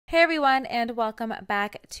Hey everyone, and welcome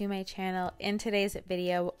back to my channel. In today's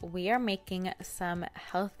video, we are making some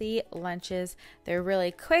healthy lunches. They're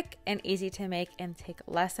really quick and easy to make and take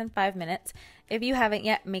less than 5 minutes. If you haven't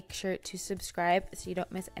yet, make sure to subscribe so you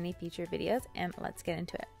don't miss any future videos, and let's get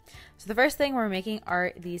into it. So the first thing we're making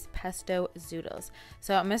are these pesto zoodles.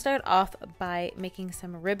 So I'm gonna start off by making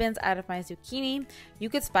some ribbons out of my zucchini. You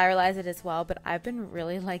could spiralize it as well, but I've been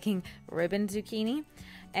really liking ribbon zucchini.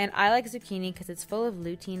 And I like zucchini because it's full of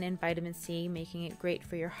lutein and vitamin C, making it great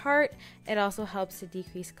for your heart. It also helps to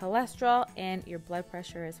decrease cholesterol and your blood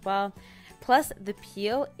pressure as well. Plus, the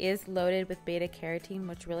peel is loaded with beta carotene,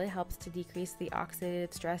 which really helps to decrease the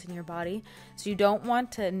oxidative stress in your body. So you don't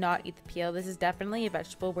want to not eat the peel. This is definitely a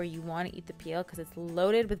vegetable where you want to eat the peel because it's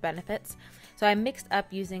loaded with benefits. So I mixed up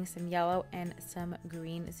using some yellow and some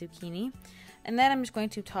green zucchini. And then I'm just going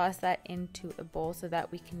to toss that into a bowl so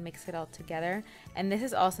that we can mix it all together. And this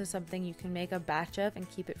is also something you can make a batch of and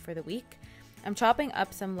keep it for the week. I'm chopping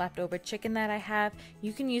up some leftover chicken that I have.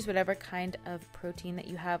 You can use whatever kind of protein that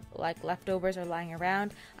you have, like leftovers or lying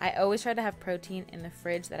around. I always try to have protein in the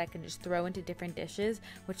fridge that I can just throw into different dishes,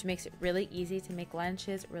 which makes it really easy to make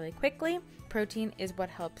lunches really quickly. Protein is what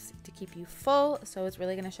helps to keep you full, so it's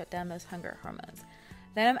really going to shut down those hunger hormones.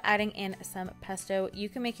 Then I'm adding in some pesto. You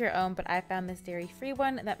can make your own, but I found this dairy-free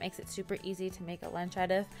one that makes it super easy to make a lunch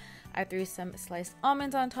out of. I threw some sliced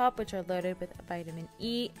almonds on top, which are loaded with vitamin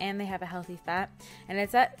E, and they have a healthy fat. And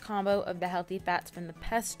it's that combo of the healthy fats from the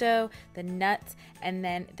pesto, the nuts, and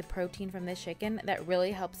then the protein from the chicken that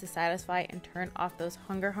really helps to satisfy and turn off those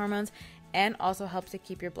hunger hormones, and also helps to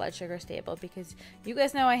keep your blood sugar stable, because you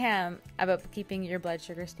guys know I am about keeping your blood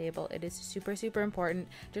sugar stable. It is super, super important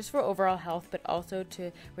just for overall health, but also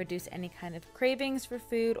to reduce any kind of cravings for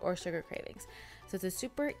food or sugar cravings. So it's a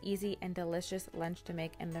super easy and delicious lunch to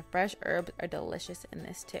make, and the fresh herbs are delicious in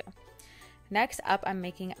this too. Next up, I'm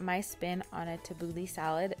making my spin on a tabouli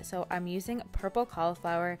salad. So I'm using purple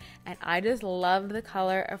cauliflower, and I just love the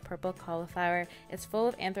color of purple cauliflower. It's full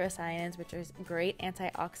of anthocyanins, which is a great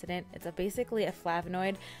antioxidant. It's basically a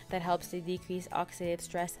flavonoid that helps to decrease oxidative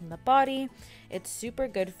stress in the body. It's super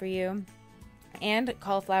good for you. And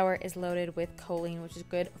cauliflower is loaded with choline, which is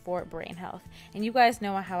good for brain health. And you guys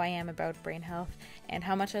know how I am about brain health and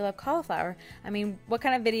how much I love cauliflower. I mean, what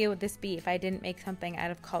kind of video would this be if I didn't make something out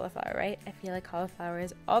of cauliflower, right? I feel like cauliflower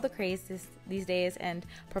is all the craze these days, and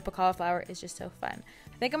purple cauliflower is just so fun.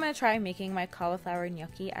 I think I'm going to try making my cauliflower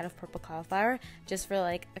gnocchi out of purple cauliflower just for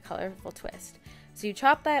like a colorful twist. So you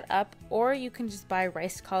chop that up, or you can just buy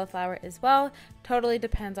riced cauliflower as well. Totally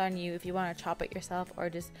depends on you if you want to chop it yourself or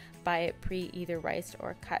just buy it either riced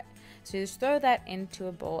or cut. So you just throw that into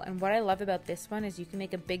a bowl, and what I love about this one is you can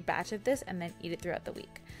make a big batch of this and then eat it throughout the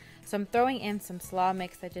week. So I'm throwing in some slaw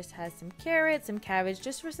mix that just has some carrots, some cabbage,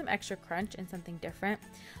 just for some extra crunch and something different.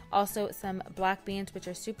 Also some black beans, which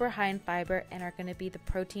are super high in fiber and are going to be the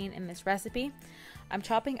protein in this recipe. I'm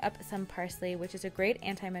chopping up some parsley, which is a great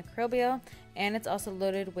antimicrobial, and it's also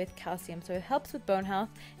loaded with calcium, so it helps with bone health,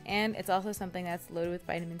 and it's also something that's loaded with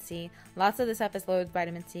vitamin C. Lots of this stuff is loaded with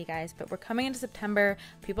vitamin C, guys, but we're coming into September.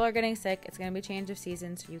 People are getting sick. It's going to be change of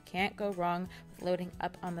season, so you can't go wrong with loading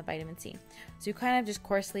up on the vitamin C. So you kind of just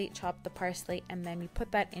coarsely chop the parsley, and then you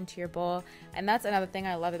put that into your bowl, and that's another thing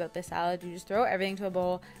I love about this salad. You just throw everything to a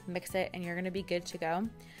bowl, mix it, and you're going to be good to go.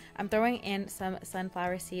 I'm throwing in some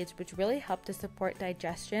sunflower seeds, which really help to support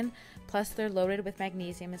digestion. Plus, they're loaded with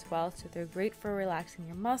magnesium as well, so they're great for relaxing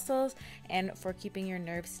your muscles and for keeping your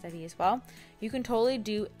nerves steady as well. You can totally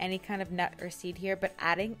do any kind of nut or seed here, but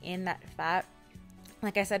adding in that fat,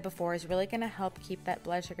 like I said before, is really going to help keep that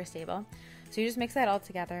blood sugar stable. So you just mix that all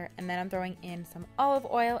together, and then I'm throwing in some olive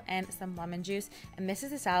oil and some lemon juice. And this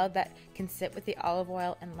is a salad that can sit with the olive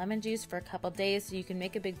oil and lemon juice for a couple days, so you can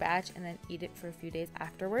make a big batch and then eat it for a few days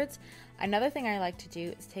afterwards. Another thing I like to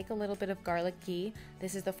do is take a little bit of garlic ghee.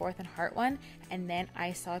 This is the 4th and Heart one, and then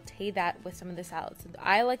I saute that with some of the salads. So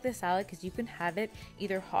I like this salad because you can have it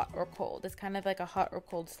either hot or cold. It's kind of like a hot or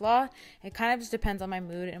cold slaw. It kind of just depends on my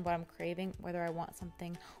mood and what I'm craving, whether I want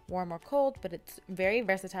something warm or cold, but it's very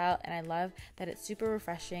versatile, and I love that it's super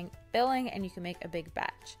refreshing, filling, and you can make a big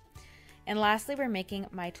batch. And lastly, we're making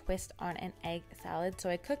my twist on an egg salad. So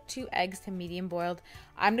I cooked 2 eggs to medium boiled.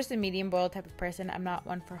 I'm just a medium boiled type of person. I'm not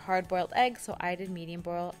one for hard boiled eggs, so I did medium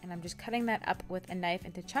boil, and I'm just cutting that up with a knife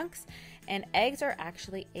into chunks. And eggs are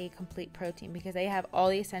actually a complete protein because they have all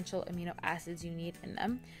the essential amino acids you need in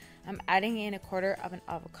them. I'm adding in 1/4 of an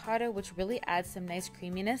avocado, which really adds some nice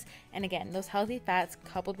creaminess. And again, those healthy fats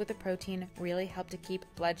coupled with the protein really help to keep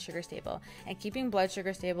blood sugar stable. And keeping blood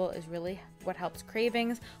sugar stable is really what helps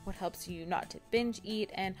cravings, what helps you not to binge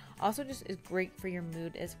eat, and also just is great for your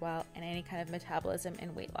mood as well and any kind of metabolism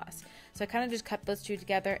and weight loss. So I kind of just cut those two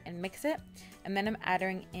together and mix it. And then I'm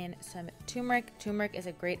adding in some turmeric. Turmeric is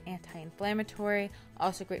a great anti-inflammatory,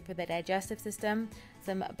 also great for the digestive system.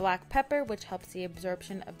 Some black pepper, which helps the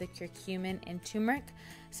absorption of the curcumin in turmeric.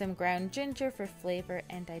 Some ground ginger for flavor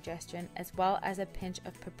and digestion, as well as a pinch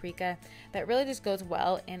of paprika. That really just goes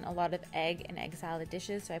well in a lot of egg and egg salad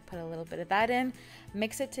dishes, so I put a little bit of that in.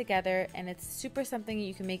 Mix it together, and it's super something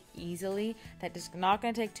you can make easily. That is not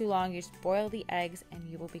going to take too long. You just boil the eggs and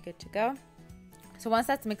you will be good to go. So once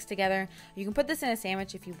that's mixed together, you can put this in a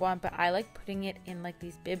sandwich if you want, but I like putting it in like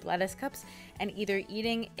these bib lettuce cups and either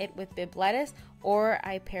eating it with bib lettuce, or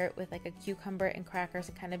I pair it with like a cucumber and crackers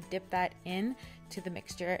and kind of dip that in to the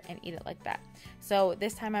mixture and eat it like that. So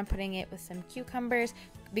this time I'm putting it with some cucumbers.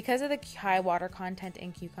 Because of the high water content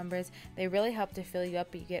in cucumbers, they really help to fill you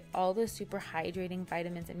up, but you get all those super hydrating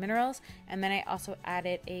vitamins and minerals. And then I also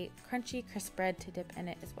added a crunchy crisp bread to dip in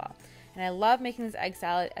it as well. And I love making this egg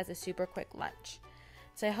salad as a super quick lunch.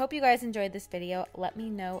 So I hope you guys enjoyed this video. Let me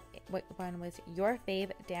know what one was your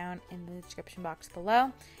fave down in the description box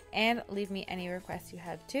below, and leave me any requests you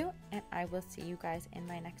have too, and I will see you guys in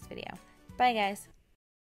my next video. Bye guys.